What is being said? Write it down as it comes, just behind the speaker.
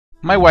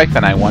My wife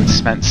and I once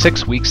spent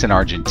 6 weeks in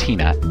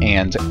Argentina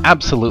and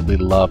absolutely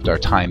loved our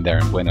time there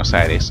in Buenos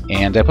Aires.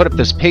 And I put up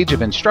this page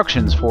of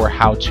instructions for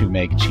how to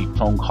make cheap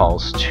phone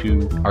calls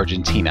to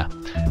Argentina.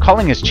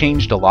 Calling has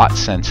changed a lot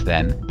since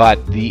then,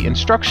 but the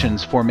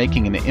instructions for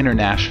making an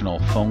international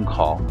phone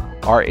call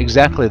are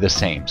exactly the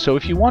same. So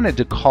if you wanted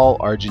to call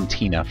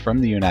Argentina from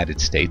the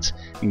United States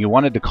and you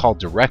wanted to call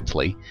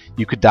directly,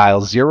 you could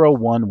dial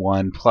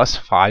 011 plus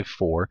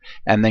 54,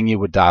 and then you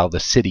would dial the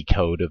city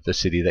code of the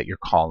city that you're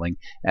calling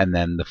and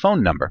then the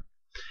phone number.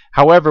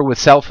 However, with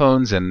cell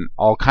phones and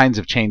all kinds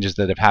of changes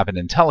that have happened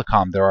in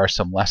telecom, there are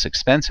some less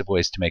expensive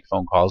ways to make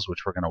phone calls,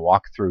 which we're going to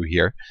walk through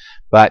here.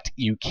 But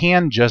you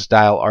can just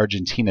dial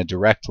Argentina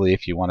directly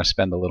if you want to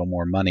spend a little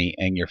more money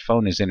and your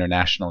phone is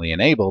internationally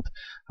enabled,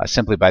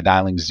 simply by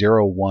dialing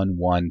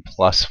 011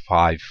 plus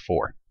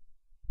 54.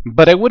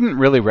 But I wouldn't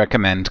really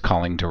recommend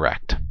calling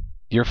direct.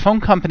 Your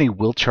phone company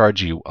will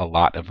charge you a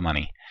lot of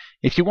money.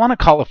 If you want to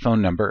call a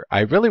phone number, I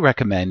really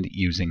recommend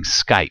using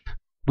Skype.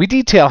 We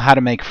detail how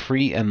to make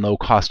free and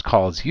low-cost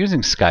calls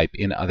using Skype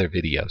in other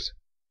videos.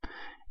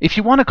 If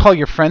you want to call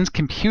your friend's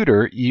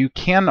computer, you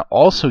can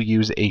also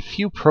use a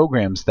few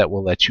programs that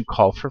will let you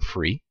call for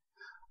free.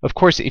 Of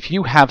course, if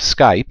you have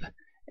Skype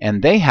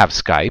and they have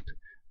Skype,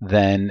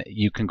 then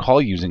you can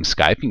call using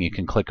Skype, and you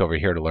can click over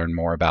here to learn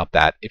more about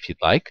that if you'd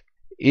like.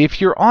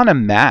 If you're on a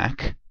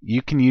Mac,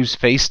 you can use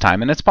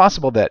FaceTime, and it's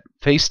possible that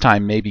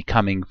FaceTime may be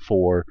coming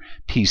for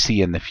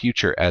PC in the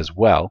future as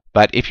well.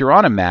 But if you're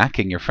on a Mac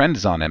and your friend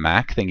is on a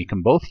Mac, then you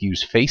can both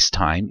use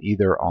FaceTime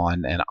either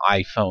on an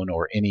iPhone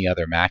or any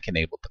other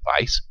Mac-enabled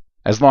device,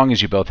 as long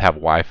as you both have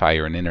Wi-Fi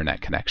or an internet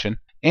connection.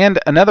 And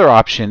another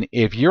option,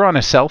 if you're on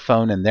a cell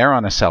phone and they're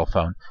on a cell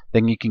phone,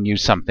 then you can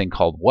use something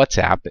called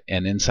WhatsApp,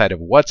 and inside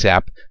of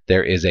WhatsApp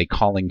there is a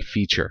calling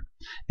feature.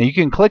 Now you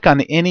can click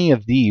on any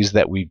of these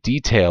that we've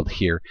detailed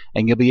here,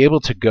 and you'll be able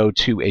to go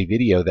to a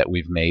video that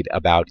we've made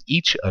about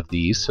each of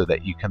these so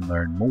that you can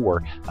learn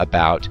more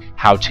about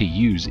how to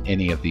use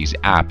any of these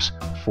apps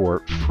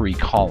for free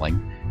calling.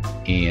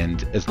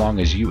 And as long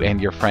as you and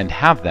your friend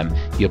have them,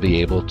 you'll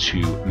be able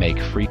to make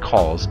free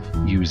calls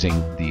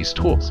using these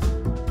tools.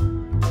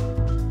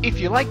 If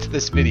you liked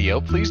this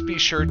video, please be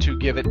sure to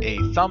give it a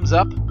thumbs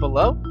up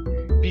below.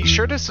 Be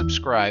sure to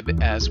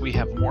subscribe, as we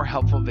have more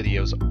helpful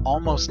videos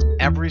almost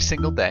every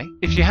single day.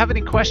 If you have any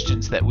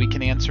questions that we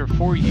can answer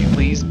for you,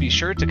 please be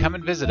sure to come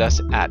and visit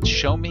us at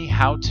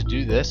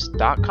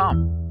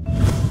showmehowtodothis.com.